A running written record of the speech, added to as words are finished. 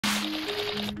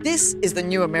This is the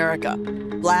new America.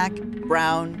 Black,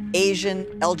 brown, Asian,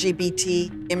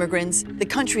 LGBT, immigrants. The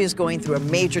country is going through a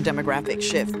major demographic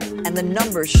shift, and the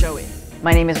numbers show it.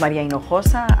 My name is Maria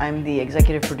Hinojosa. I'm the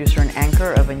executive producer and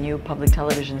anchor of a new public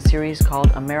television series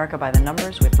called America by the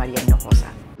Numbers with Maria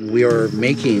Hinojosa. We are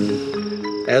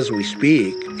making, as we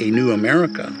speak, a new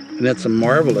America, and that's a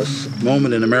marvelous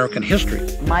moment in American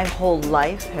history. My whole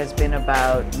life has been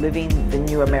about living the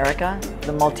new America,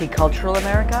 the multicultural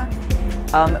America.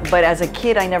 But as a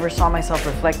kid, I never saw myself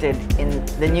reflected in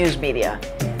the news media.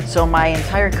 So my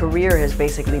entire career has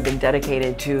basically been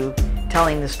dedicated to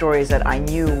telling the stories that I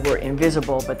knew were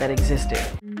invisible but that existed.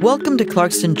 Welcome to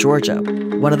Clarkston, Georgia,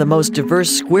 one of the most diverse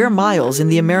square miles in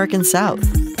the American South.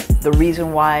 The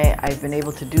reason why I've been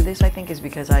able to do this, I think, is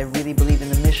because I really believe in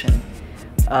the mission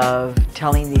of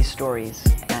telling these stories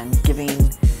and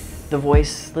giving the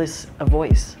voiceless a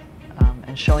voice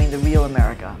and showing the real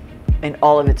America in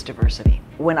all of its diversity.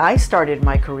 When I started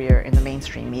my career in the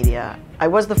mainstream media, I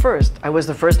was the first. I was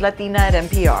the first Latina at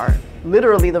NPR,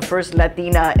 literally the first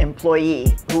Latina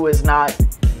employee who was not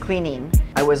cleaning.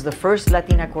 I was the first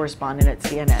Latina correspondent at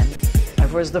CNN. I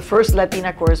was the first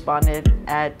Latina correspondent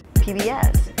at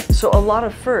PBS. So a lot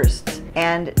of firsts.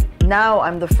 And now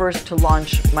I'm the first to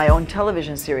launch my own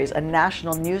television series, a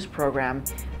national news program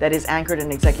that is anchored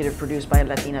and executive produced by a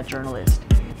Latina journalist.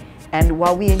 And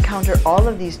while we encounter all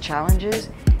of these challenges,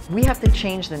 we have to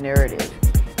change the narrative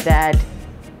that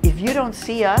if you don't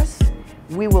see us,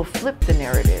 we will flip the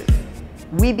narrative.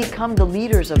 We become the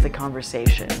leaders of the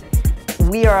conversation.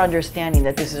 We are understanding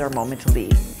that this is our moment to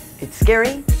lead. It's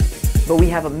scary, but we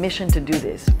have a mission to do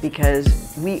this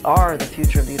because we are the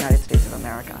future of the United States of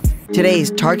America.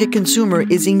 Today's target consumer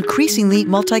is increasingly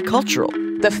multicultural.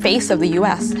 The face of the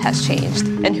U.S. has changed,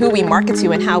 and who we market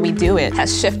to and how we do it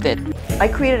has shifted. I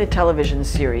created a television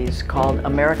series called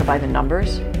America by the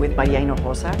Numbers with Maria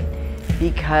Hinojosa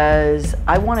because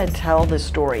I want to tell the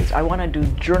stories. I want to do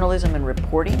journalism and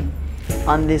reporting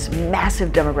on this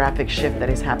massive demographic shift that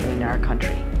is happening in our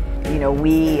country. You know,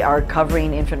 we are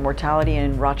covering infant mortality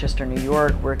in Rochester, New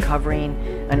York. We're covering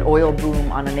an oil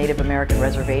boom on a Native American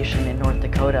reservation in North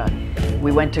Dakota.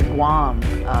 We went to Guam,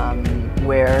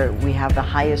 where we have the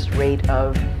highest rate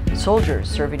of soldiers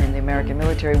serving in the American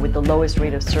military with the lowest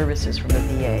rate of services from the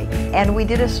VA. And we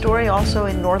did a story also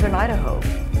in northern Idaho.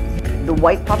 The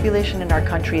white population in our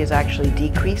country is actually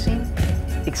decreasing,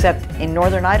 except in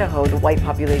northern Idaho, the white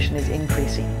population is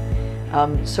increasing.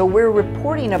 So we're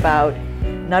reporting about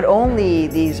not only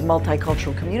these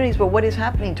multicultural communities, but what is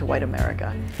happening to white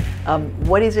America.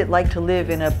 What is it like to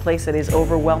live in a place that is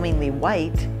overwhelmingly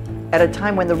white at a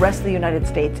time when the rest of the United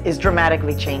States is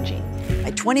dramatically changing?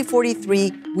 By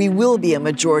 2043, we will be a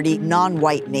majority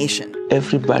non-white nation.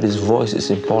 Everybody's voice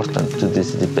is important to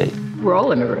this debate. We're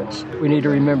all immigrants. We need to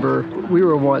remember we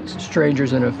were once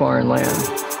strangers in a foreign land.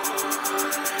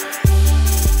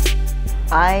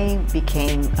 I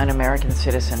became an American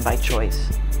citizen by choice.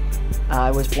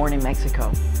 I was born in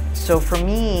Mexico. So for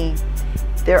me,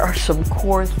 there are some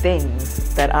core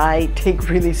things that I take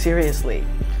really seriously,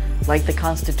 like the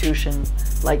Constitution,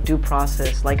 like due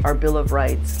process, like our Bill of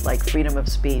Rights, like freedom of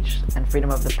speech and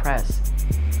freedom of the press.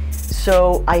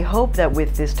 So I hope that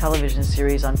with this television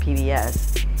series on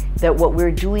PBS, that what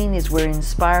we're doing is we're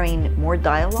inspiring more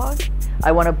dialogue.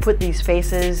 I want to put these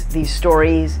faces, these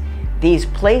stories, these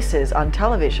places on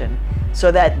television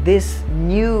so that this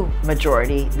new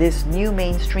majority, this new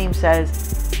mainstream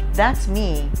says, that's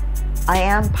me, I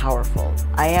am powerful,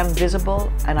 I am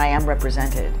visible, and I am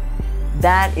represented.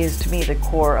 That is, to me, the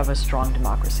core of a strong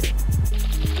democracy.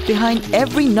 Behind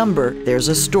every number, there's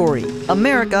a story.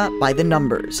 America by the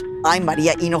Numbers. I'm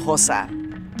Maria Hinojosa.